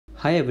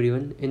Hi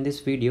everyone, in this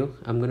video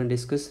I'm going to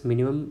discuss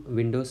minimum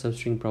window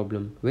substring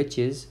problem, which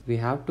is we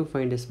have to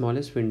find the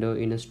smallest window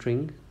in a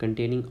string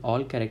containing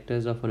all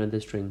characters of another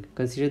string.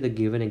 Consider the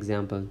given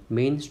example.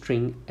 Main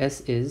string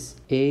S is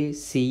A,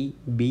 C,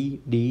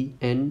 B, D,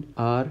 N,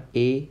 R,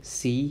 A,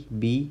 C,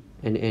 B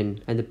and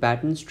N, and the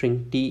pattern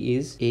string T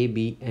is A,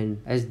 B,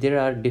 N. As there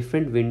are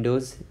different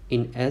windows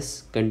in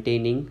S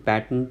containing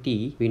pattern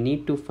T, we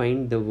need to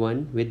find the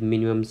one with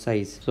minimum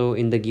size. So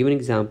in the given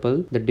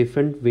example, the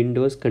different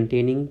windows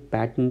containing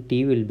pattern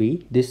T will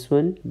be this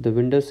one. The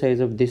window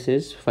size of this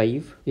is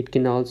 5. It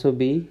can also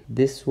be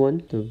this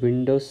one. The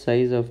window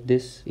size of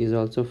this is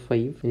also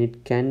 5, and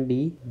it can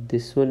be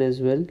this one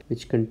as well,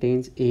 which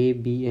contains A,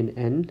 B and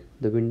N.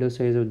 The window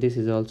size of this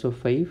is also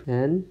 5,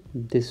 and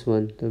this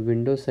one, the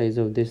window size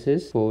of this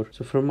is 4.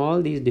 So from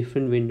all these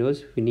different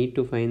windows, we need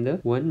to find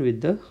the one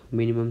with the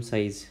minimum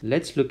size.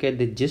 Let's look at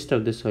the gist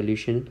of the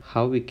solution,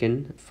 how we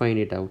can find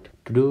it out.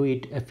 To do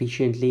it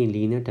efficiently in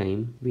linear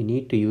time, we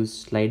need to use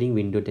sliding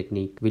window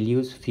technique. We'll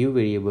use few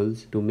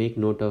variables to make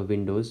note of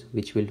windows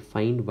which we'll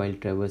find while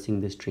traversing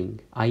the string.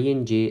 I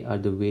and j are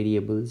the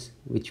variables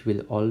which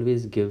will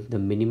always give the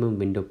minimum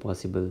window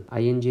possible. I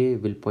and j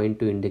will point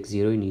to index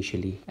 0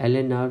 initially. L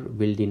and R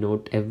will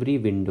denote every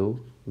window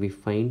we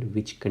find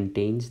which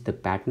contains the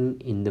pattern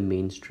in the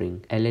main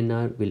string. L and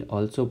R will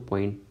also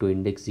point to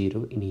index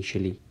 0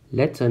 initially.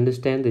 Let's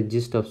understand the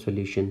gist of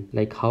solution,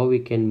 like how we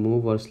can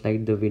move or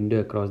slide the window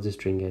across the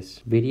string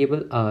S.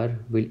 Variable R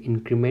will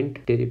increment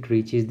till it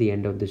reaches the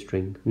end of the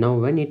string. Now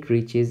when it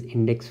reaches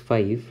index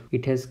 5,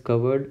 it has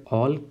covered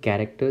all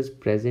characters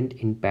present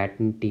in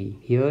pattern T.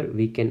 Here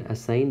we can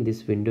assign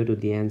this window to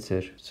the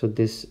answer. So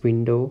this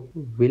window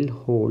will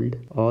hold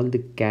all the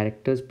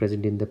characters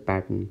present in the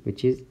pattern,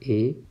 which is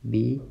A,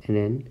 B and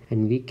N,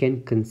 and we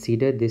can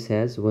consider this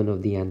as one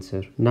of the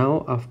answer.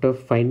 Now after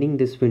finding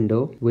this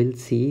window, we'll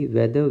see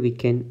whether we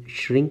can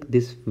shrink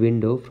this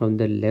window from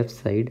the left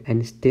side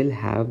and still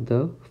have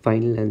the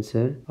final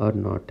answer or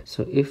not.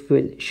 So if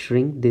we'll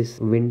shrink this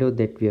window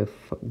that we have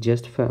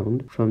just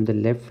found from the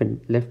left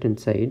hand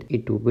side,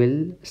 it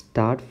will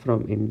start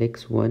from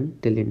index 1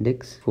 till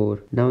index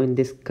 4. Now in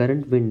this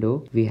current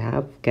window, we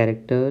have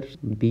characters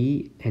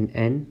B and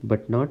N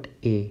but not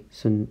A.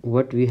 So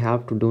what we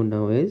have to do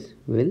now is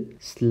we'll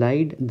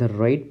slide the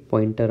right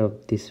pointer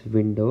of this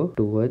window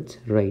towards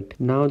right.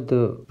 Now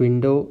the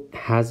window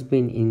has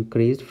been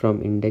increased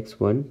from index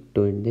 1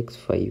 to index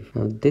 5.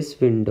 Now this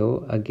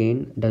window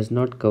again does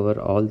not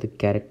cover all the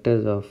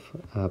characters of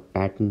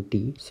pattern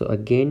T. So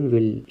again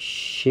we'll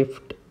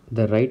shift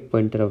the right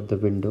pointer of the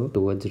window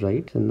towards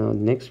right. So now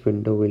next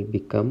window will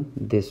become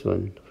this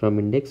one, from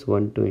index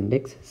 1 to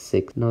index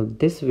 6. Now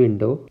this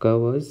window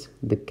covers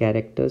the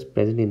characters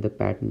present in the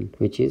pattern,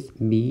 which is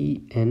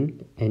B,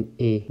 N and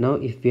A. Now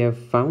if we have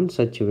found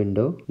such a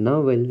window,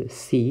 now we'll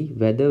see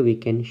whether we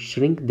can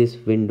shrink this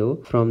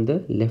window from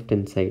the left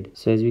hand side.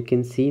 So as we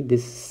can see,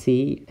 this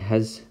C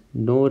has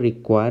no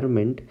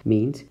requirement,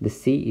 means the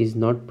C is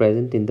not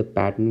present in the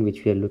pattern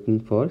which we are looking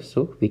for,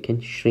 so we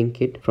can shrink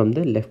it from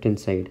the left hand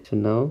side. So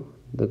now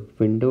the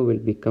window will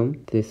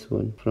become this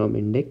one, from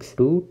index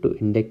 2 to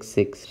index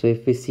 6. So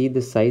if we see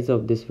the size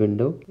of this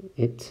window,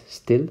 it's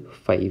still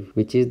 5,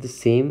 which is the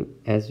same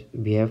as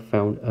we have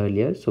found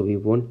earlier, so we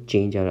won't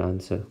change our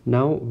answer.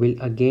 Now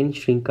we'll again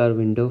shrink our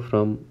window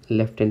from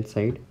left hand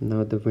side.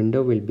 Now the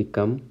window will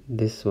become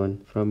this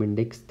one, from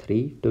index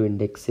 3 to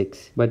index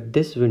 6, but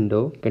this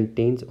window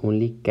contains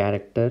only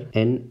character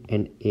N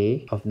and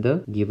A of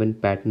the given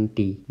pattern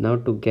T. Now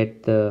to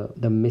get the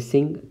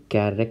missing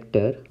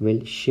character,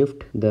 we'll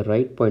shift the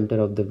right pointer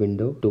of the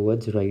window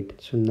towards right.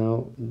 So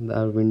now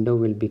our window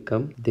will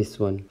become this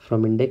one,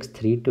 from index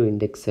 3 to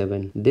index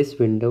 7. This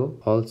window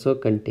also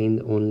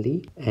contains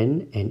only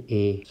N and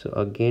A. So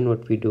again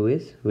what we do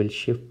is we'll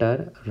shift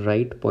our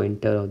right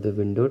pointer of the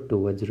window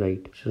towards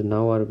right. So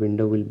now our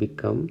window will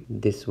become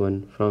this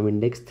one, from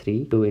index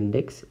 3 to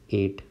index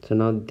 8. So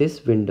now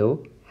this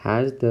window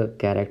has the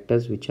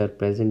characters which are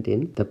present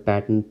in the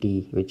pattern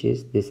T, which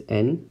is this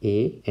N,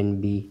 A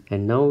and B.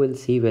 And now we'll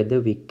see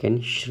whether we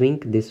can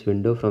shrink this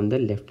window from the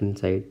left hand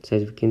side. So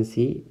as we can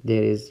see,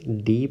 there is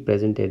D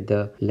present at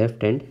the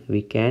left end.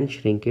 We can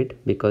shrink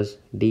it because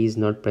D is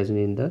not present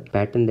in the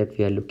pattern that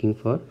we are looking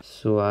for.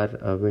 So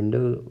our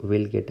window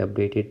will get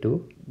updated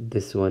to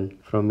this one,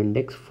 from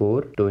index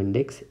 4 to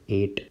index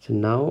 8. So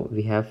now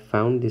we have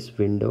found this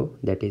window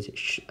that is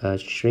a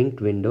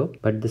shrinked window,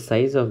 but the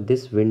size of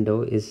this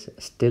window is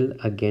still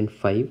again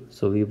 5,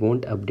 so we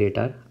won't update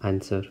our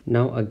answer.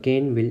 Now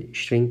again we'll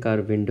shrink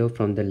our window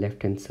from the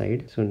left hand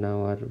side. So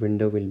now our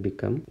window will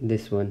become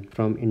this one,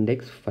 from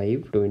index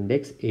 5 to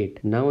index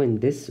 8. Now in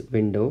this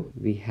window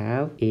we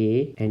have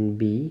A and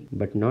B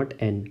but not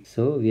n.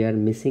 So we are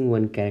missing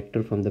one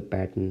character from the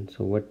pattern.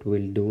 So what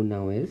we'll do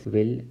now is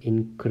we'll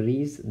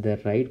increase the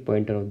right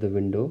pointer of the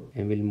window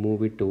and we'll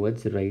move it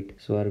towards right.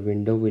 So our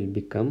window will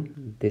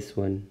become this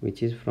one,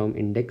 which is from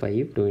index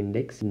 5 to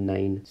index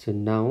 9. So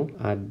now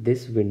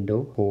this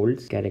window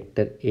holds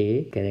character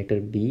A, character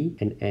B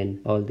and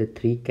N, all the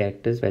three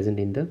characters present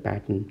in the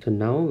pattern. So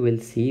now we'll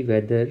see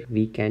whether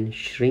we can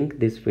shrink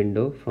this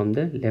window from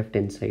the left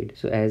hand side.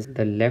 So as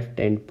the left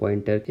end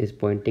pointer is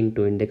pointing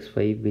to index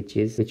 5,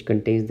 which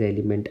contains the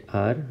element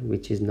R,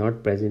 which is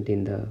not present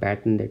in the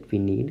pattern that we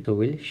need. So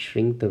we'll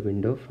shrink the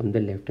window from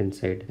the left hand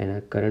side, and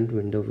our current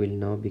window will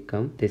now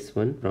become this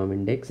one from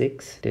index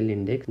 6 till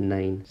index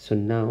 9. So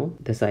now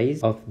the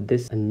size of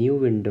this new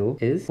window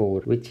is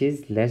 4, which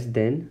is less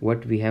than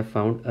what we have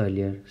found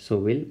earlier. So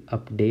we'll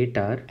update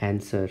our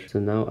answer. So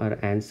now our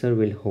answer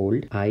will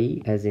hold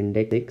I as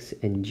index 6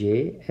 and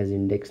J as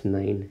index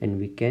 9, and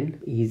we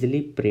can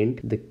easily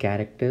print the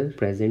characters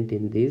present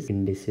in these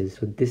indices.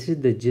 So this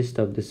is the gist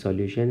of the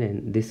solution,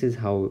 and this is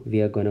how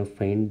we are gonna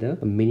find the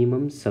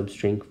minimum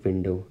substring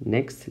window.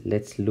 Next,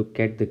 let's look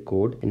at the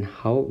code and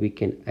how we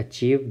can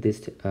achieve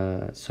this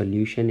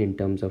solution in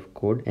terms of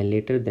code, and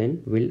later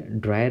then we'll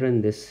dry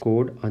run this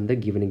code on the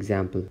given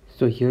example.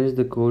 So here's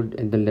the code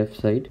at the left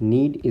side.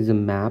 Need is a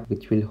map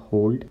which will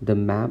hold the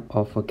map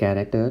of a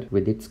character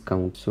with its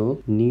count.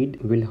 So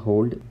need will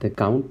hold the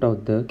count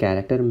of the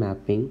character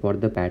mapping for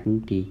the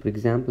pattern T. For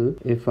example,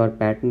 if our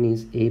pattern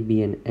is A,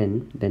 B and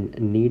N, then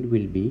need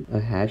will be a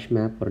hash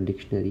map or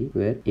dictionary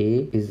where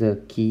A is a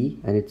key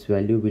and its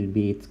value will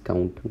be its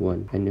count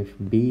 1, and if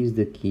B is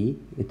the key,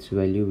 its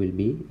value will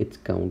be its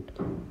count,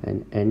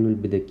 and N will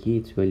be the key,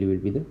 its value will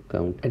be the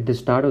count. At the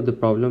start of the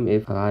problem,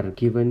 if our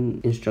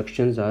given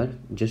instructions are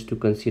just to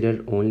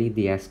consider only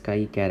the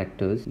ASCII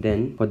characters,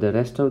 then for the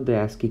rest of the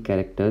ASCII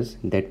characters,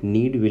 that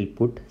need will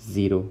put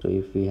 0. So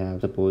if we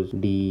have suppose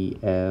D,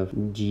 F,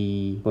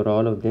 G, for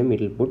all of them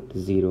it will put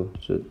 0.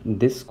 So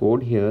this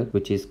code here,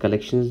 which is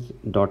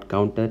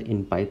collections.counter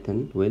in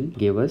Python, will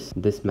give us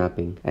this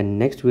mapping. And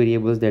next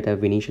variables that I've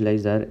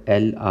initialized are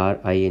L, R,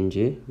 I and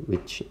J,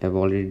 which I've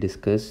already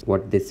discussed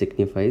what this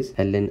signifies.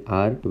 L and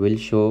R will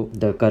show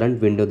the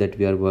current window that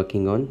we are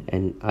working on,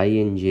 and I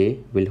and J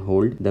will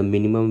hold the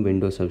minimum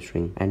window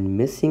substring. And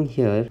missing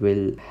here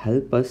will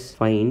help us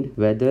find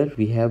whether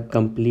we have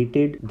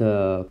completed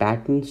the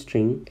pattern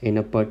string in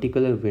a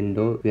particular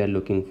window we are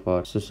looking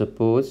for. So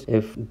suppose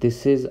if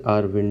this is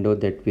our window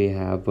that we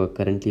have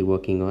currently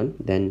working on,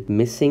 then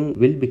missing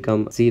will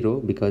become 0,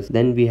 because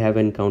then we have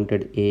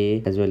encountered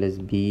A as well as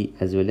B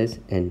as well as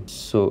N.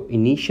 So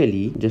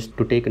initially, just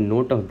to take a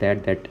note of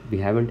that we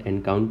haven't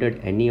encountered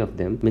any of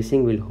them,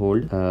 missing will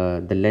hold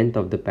the length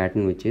of the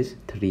pattern, which is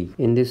 3.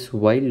 In this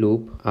while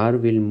loop, R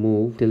will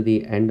move till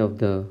the end of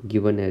the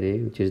given array,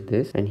 which is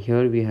this, and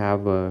here we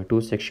have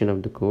two sections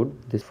of the code.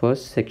 This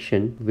first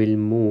section will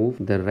move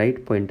the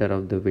right pointer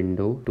of the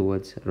window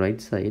towards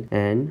right side,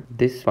 and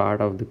this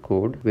part of the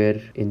code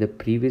where in the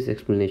previous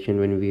explanation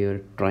when we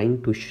are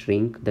trying to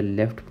shrink the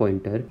left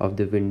pointer of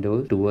the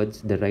window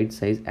towards the right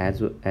size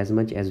as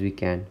much as we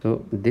can.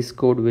 So this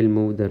code will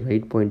move the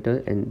right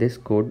pointer, and this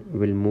code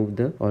will move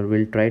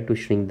will try to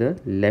shrink the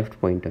left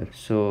pointer.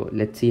 So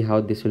let's see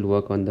how this will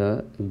work on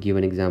the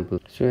given example.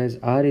 So as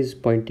R is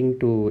pointing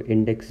to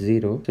index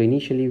 0, so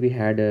initially we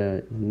had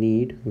a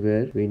need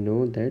where we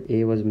know that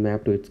A was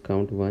mapped to its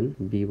count 1,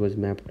 B was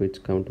mapped to its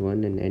count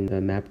 1, and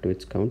N mapped to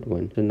its count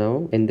 1. So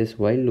now in this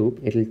while loop,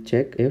 it will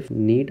check if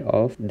need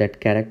of that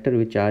character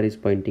which R is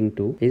pointing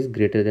to is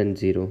greater than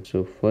 0.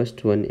 So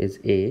first one is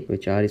A,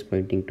 which R is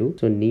pointing to.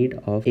 So need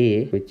of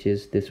A, which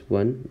is this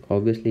one,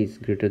 obviously is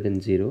greater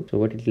than 0. So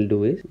what it will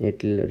do is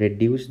it will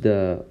reduce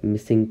the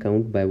missing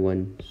count by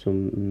 1. So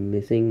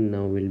missing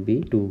now will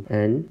be 2,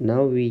 and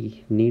now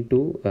we need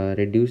to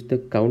reduce the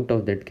count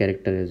of that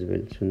character as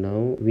well. So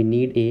now we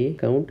need A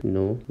count,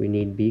 no. We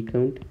need B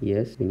count,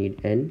 yes. We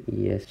need N,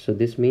 yes. So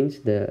this means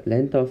the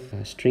length of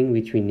string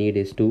which we need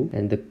is 2,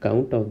 and the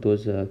count of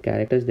those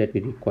characters that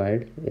we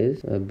required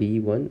is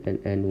B1 and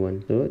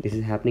N1. So this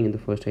is happening in the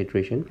first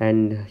iteration,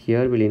 and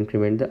here we'll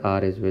increment the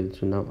R as well.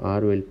 So now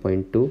R will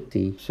point to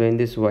C. So in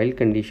this while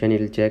condition,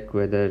 it will check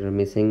whether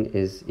missing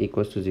is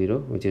equals to 0,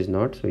 which is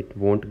not, so it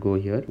won't go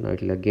here. Now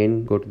it will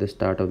again go to the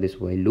start of this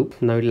while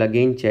loop. Now it will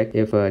again check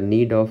if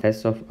need of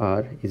S of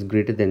R is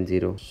greater than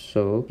 0.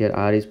 So here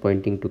R is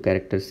pointing to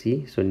character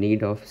C, so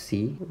need of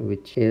C,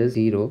 which is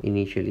 0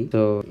 initially,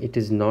 so it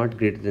is not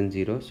greater than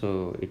 0,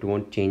 so it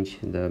won't change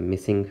the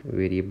missing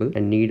variable,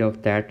 and need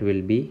of that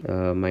will be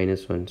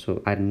 -1.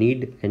 So our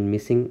need and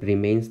missing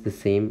remains the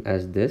same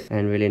as this,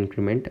 and we'll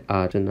increment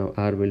R. So now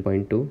R will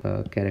point to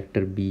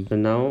character B. So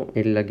now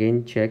it will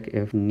again check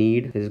if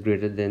need is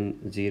greater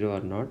than 0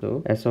 or not.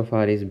 So S of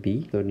R is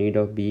B, so need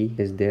of B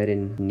is there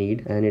in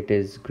need, and it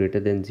is greater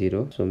than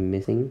 0, so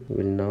missing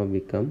will now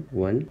become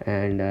 1,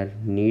 and our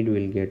need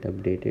will get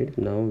updated.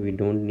 Now we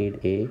don't need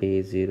A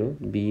is 0,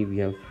 B we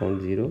have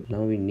found 0,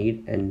 now we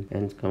need N,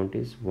 N's count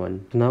is 1.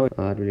 Now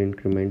R will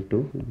increment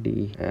to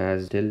D,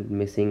 as still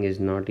missing is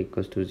not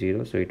equals to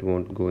 0, so it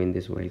won't go in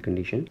this while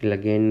condition. It will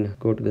again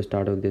go to the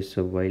start of this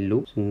this while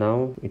loop. So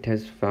now it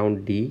has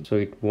found D, so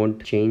it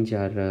won't change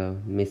our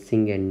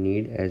missing and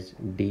need, as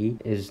D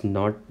is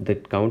not, the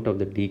count of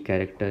the D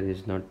character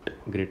is not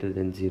greater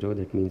than 0.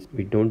 That means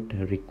we don't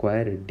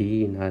require a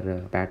D in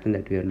our pattern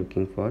that we are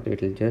looking for.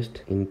 It will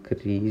just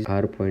increase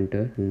R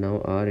pointer.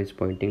 Now R is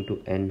pointing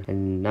to N,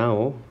 and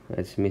now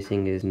as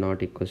missing is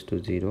not equals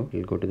to 0,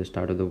 we'll go to the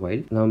start of the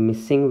while. Now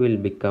missing will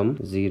become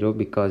 0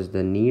 because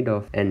the need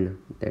of N,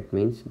 that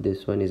means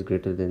this one is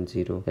greater than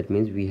 0. That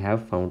means we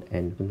have found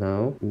N.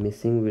 Now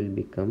missing will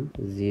become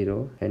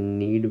 0 and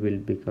need will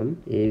become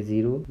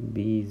A0,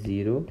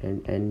 B0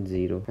 and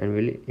N0, and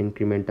we'll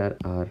increment our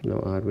R. Now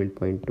R will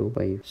point to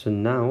 5. So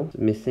now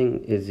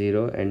missing is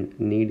 0 and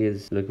need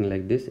is looking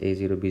like this,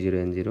 A0, B0,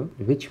 N0,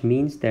 which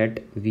means that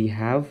we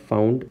have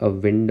found a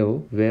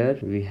window where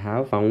we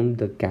have found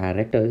the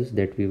characters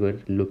that we were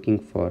looking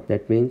for.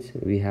 That means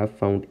we have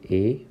found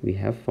A, we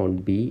have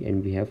found B,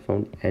 and we have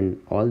found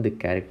N, all the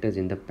characters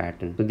in the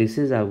pattern. So this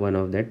is our one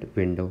of that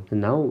window. So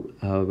now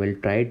we'll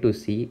try to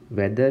see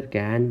whether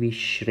can we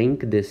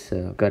shrink this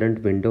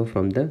current window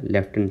from the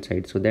left hand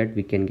side so that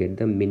we can get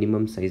the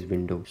minimum size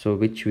window. So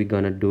which we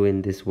gonna do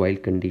in this while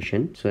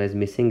condition. So as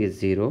missing is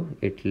 0,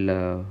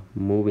 it'll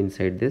move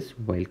inside this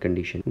while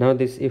condition. Now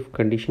this if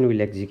condition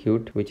will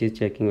execute, which is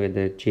checking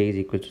whether j is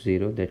equal to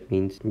 0. That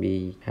means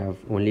we have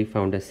only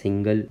found a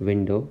single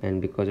window,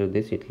 and because of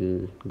this it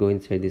will go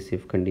inside this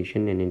if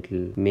condition and it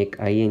will make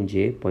I and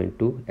j point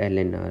to L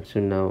and R. So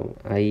now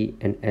I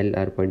and L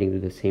are pointing to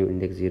the same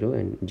index 0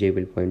 and j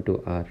will point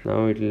to R.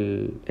 Now it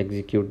will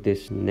execute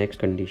this next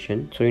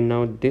condition. So in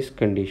now this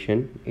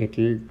condition it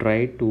will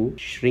try to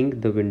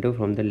shrink the window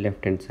from the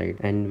left hand side,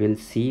 and we'll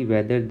see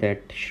whether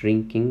that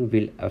shrinking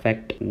will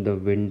affect the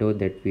window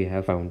that we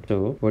have found.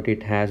 So what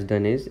it has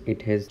done is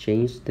it has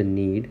changed the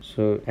need.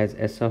 So as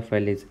S of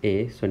L is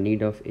A, so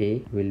need of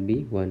A will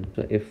be 1.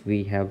 So if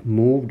we have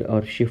moved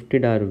or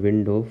shifted our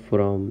window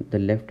from the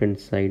left hand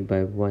side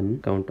by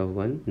 1, count of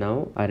 1,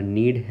 now our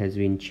need has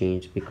been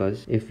changed,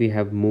 because if we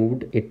have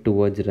moved it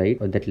towards right,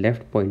 or that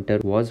left pointer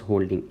was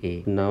holding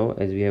A. Now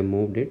as we have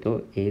moved it,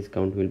 so A's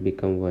count will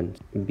become 1,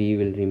 B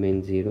will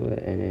remain 0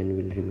 and N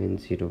will remain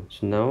 0.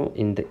 So now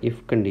in the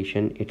if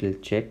condition it will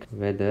check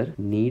whether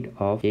need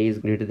of A is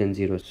greater than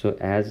 0. So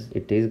as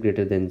it is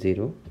greater than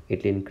 0,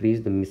 it will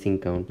increase the missing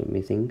count. So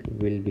missing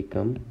will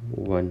become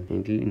 1.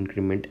 It will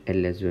increment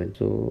L as well.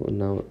 So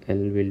now L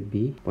will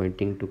be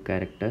pointing to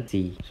character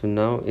C. So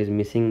now is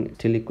missing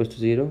still equals to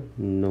 0?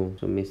 No.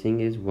 So missing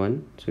is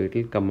 1. So it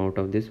will come out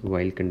of this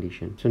while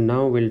condition. So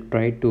now we'll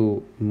try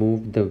to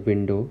move the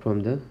window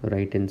from the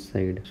right hand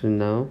side. So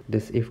now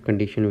this if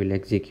condition will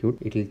execute.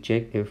 It will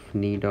check if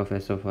need of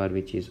S of R,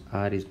 which is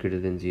R, is greater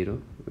than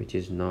 0, which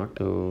is not.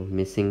 So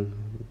missing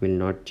will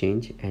not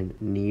change and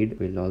need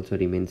will also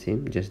remain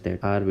same, just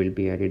that R will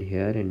be added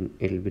here and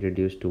it will be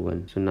reduced to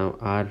 1. So now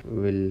R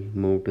will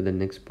move to the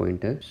next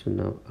pointer. So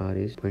now R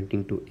is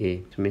pointing to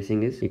A. So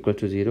missing is equal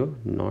to 0,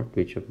 not,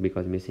 which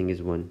because missing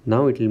is 1.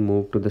 Now it will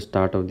move to the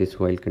start of this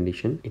while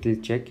condition. It will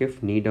check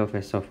if need of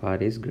S of R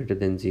is greater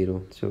than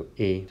 0. So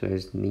A. So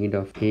as need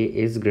of A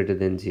is greater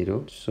than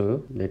 0,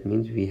 so that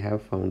means we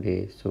have found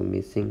A. So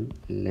missing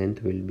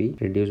length will be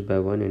reduced by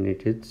 1 and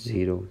it is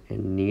 0,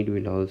 and need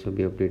will also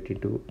be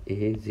updated to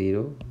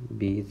A0,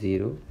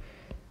 B0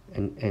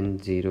 and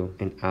N0,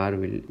 and R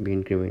will be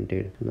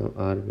incremented. Now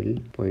R will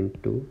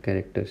point to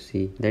character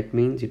C. That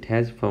means it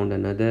has found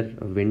another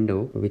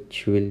window,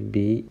 which will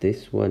be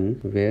this one,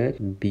 where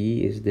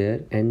B is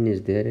there, N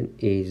is there and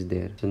A is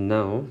there. So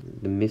now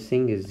the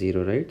missing is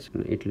 0, right?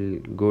 So it will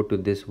go to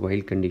this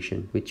while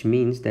condition, which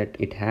means that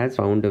it has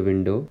found a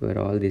window where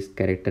all these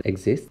characters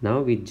exist.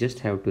 Now we just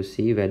have to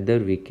see whether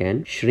we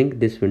can shrink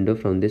this window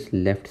from this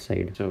left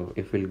side. So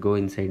if we'll go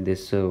inside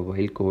this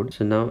while code,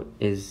 so now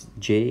is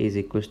J is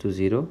equals to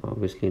 0?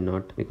 Obviously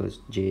not, because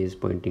J is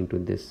pointing to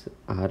this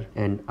R,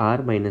 and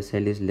R minus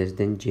L is less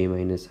than J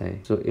minus I.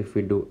 So if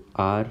we do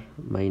R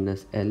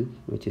minus L,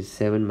 which is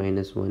 7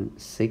 minus 1,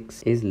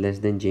 6, is less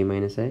than J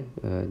minus I.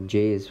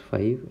 J is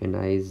 5 and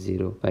I is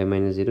 0. 5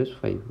 minus 0 is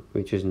 5,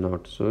 which is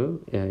not. So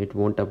it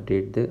won't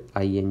update the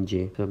I and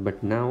J. So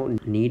but now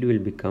need will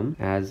become,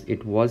 as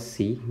it was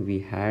C, we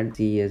had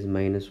C as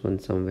minus 1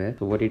 somewhere.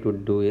 So what it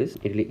would do is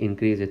it will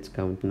increase its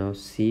count. Now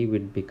C will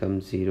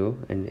become 0,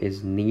 and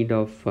is need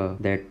of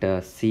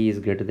that C is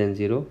greater than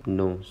 0?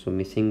 No. So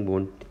missing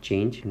won't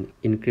change, and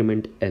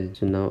increment L.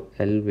 So now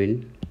L will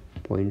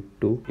point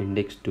to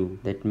index 2.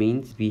 That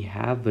means we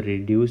have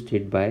reduced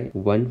it by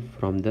 1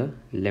 from the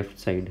left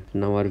side.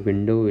 Now our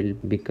window will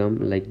become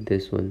like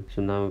this one.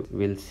 So now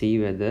we'll see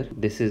whether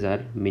this is our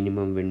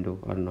minimum window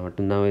or not.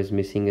 Now as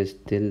missing is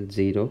still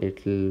 0,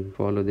 it will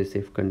follow this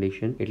if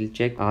condition. It will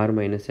check R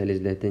minus L is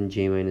less than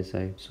J minus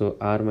I. So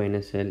R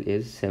minus L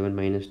is 7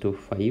 minus 2,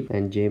 5,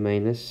 and J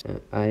minus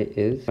I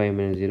is 5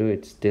 minus 0.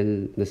 It's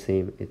still the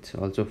same. It's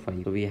also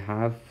 5. So we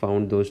have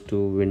found those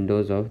two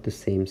windows of the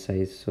same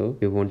size. So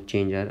we won't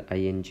change our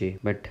I and J.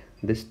 But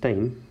this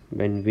time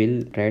when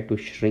we'll try to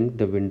shrink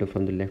the window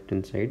from the left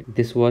hand side,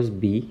 this was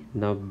B.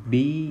 Now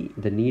B,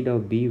 the need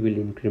of B will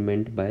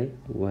increment by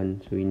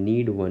 1. So we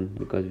need 1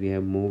 because we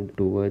have moved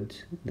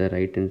towards the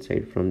right hand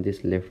side from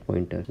this left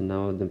pointer. So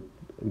now the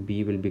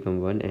B will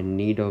become 1 and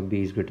need of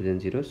B is greater than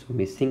 0, so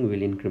missing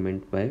will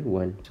increment by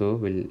 1, so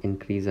we'll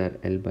increase our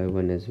L by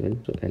 1 as well.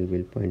 So L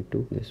will point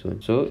to this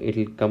one, so it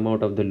will come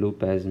out of the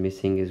loop as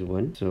missing is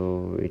 1,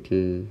 so it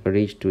will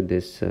reach to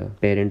this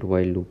parent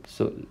while loop.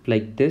 So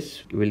like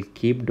this we'll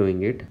keep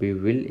doing it. We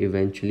will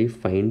eventually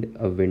find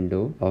a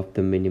window of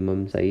the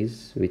minimum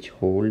size which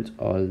holds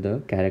all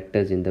the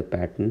characters in the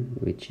pattern,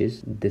 which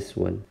is this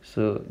one.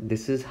 So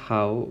this is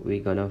how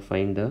we're gonna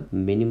find the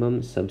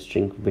minimum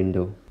substring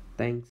window. Thanks.